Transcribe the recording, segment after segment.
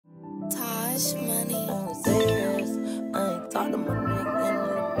Cash money. I'm serious. I ain't talked to my nigga in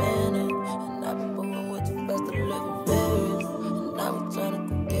a minute. And I been moving with the best of living various. And I be trying to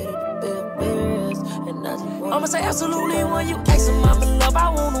go get it to be various. And I just want I'ma say absolutely when you ask him I'm in love, I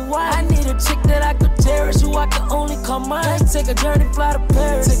wanna why. I need a chick that I could cherish, who I can only call mine. Let's take a journey, fly to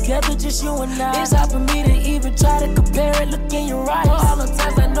Paris. Together, just you and I. It's hard for me to even try to compare it. Look in your eyes. For all the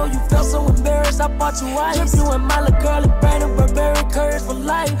times I know you felt so embarrassed, I bought you ice. Drip you in my little girl and brand of barbaric courage for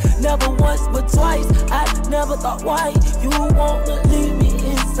life. Never once but twice. I never thought why you wanna leave me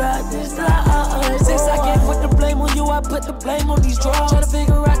inside this life. Since I can't put the blame on you, I put the blame on these drugs. Try to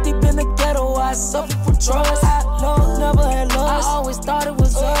figure out deep in the ghetto, I suffer from trust. I love, never had love. I always thought it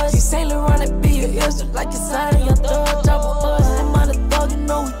was us. You say Laurent it be your ears just like you're signing your thug. Drop a bus, I'm on the thug, you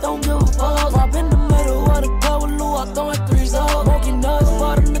know we don't give a fuck. Pop in the middle of the club with Lou, I'm throwing threes up. Smoking nuts,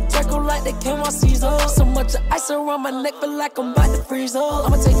 bought in the Draco like they came on Caesar. So much ice around my neck, feel like I'm about to freeze up.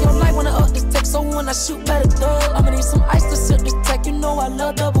 I'ma take your life when I up this tech, so when I shoot better dub. I'ma need some ice to sip this tech, you know I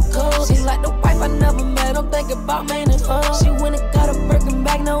love double cups. She like the wife I never met, I'm thinking about maining her. She went and got a Birkin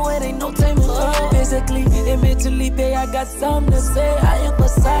bag, no it ain't no taming her. Physically and mentally, babe, I got something to say. I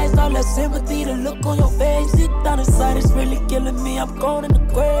emphasize all that sympathy, the look on your face. Deep down inside, it's really killing me, I'm going in the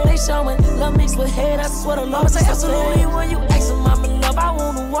grave. They showing love mixed with hate, I swear to love. I'ma say absolutely when you ask them I'm in love, I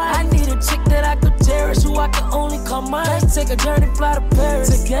wanna why. I need a chick that I could cherish, who I can only call mine. Let's take a journey, fly to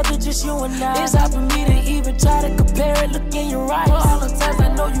Paris. Together, just you and I. It's hard for me to even try to compare it. Look in your eyes. For all the times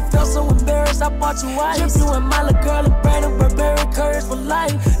I know you felt so embarrassed, I bought you ice. Drip you in my little girl and brand of barbaric courage for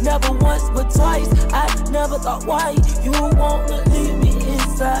life. Never once but twice. I never thought why you wanna leave me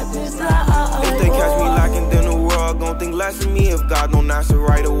inside this life. If they catch me lacking, then the world gon' think less of me. If God don't answer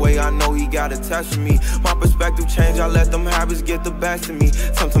right away, I know he got a test for me. My perspective changed, I let them habits get the best of me.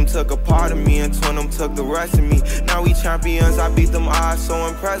 Tum took a part of me and Twin them took the rest of me. Now we champions, I beat them odds so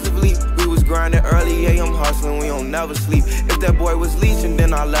impressively. We was grinding early, yeah, I'm hustling, we don't never sleep. If that boy was leeching,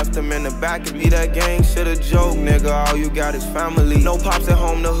 then I left him in the back of me. That gang should've joked, nigga, all you got is family. No pops at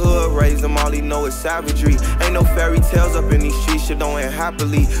home, the hood raised them, all he know is savagery. Ain't no fairy tales up in these streets, shit don't end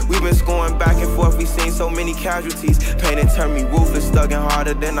happily. We been scoring back and forth, we seen so many casualties. Pain and turned me ruthless, thugging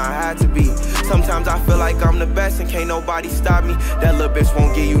harder than I had to be. Sometimes I feel like I'm the best and can't nobody stop me. That little bitch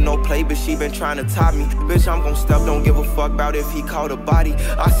won't give you no play, but she been trying to top me. Bitch, I'm gon' step, don't give a fuck about if he caught a body.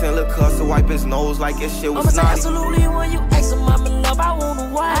 I sent Lil' Cuz to wipe his nose like his shit was I'ma naughty. say absolutely when you ask him I'm in love, I wanna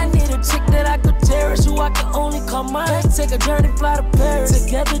why. I need a chick that I could cherish, who I can only call mine. Let's take a journey, fly to Paris.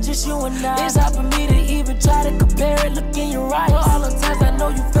 Together, just you and I. It's hard for me to even try to compare it. Look in your eyes. For all the times I know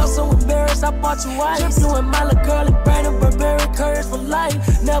you felt so embarrassed, I bought you ice. Drip you in my little girl and brand of barbaric courage for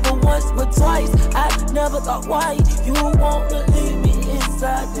life. Never once but twice. I never thought why you wanna leave me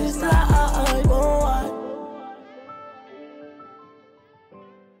inside this life. Oh, I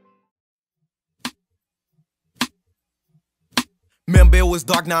Remember it was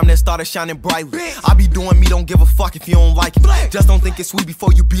dark, now I'm there, started shining brightly. I be doing me, don't give a fuck if you don't like it. Just don't think it's sweet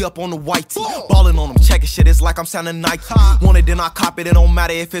before you be up on the white tee. Ballin' on them, checking shit, it's like I'm sounding Nike. Want it, then I cop it, it don't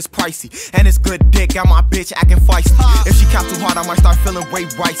matter if it's pricey. And it's good dick, got my bitch acting feisty. If she cap too hard, I might start feeling way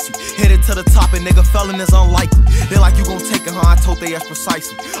ricey. Hit it to the top and nigga fellin' is unlikely. They like you gon' take it, huh? I told they ass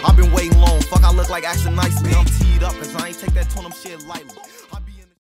precisely. I've been waiting long, fuck I look like acting nicely. I'm teed up, cause I ain't take that Twin shit lightly.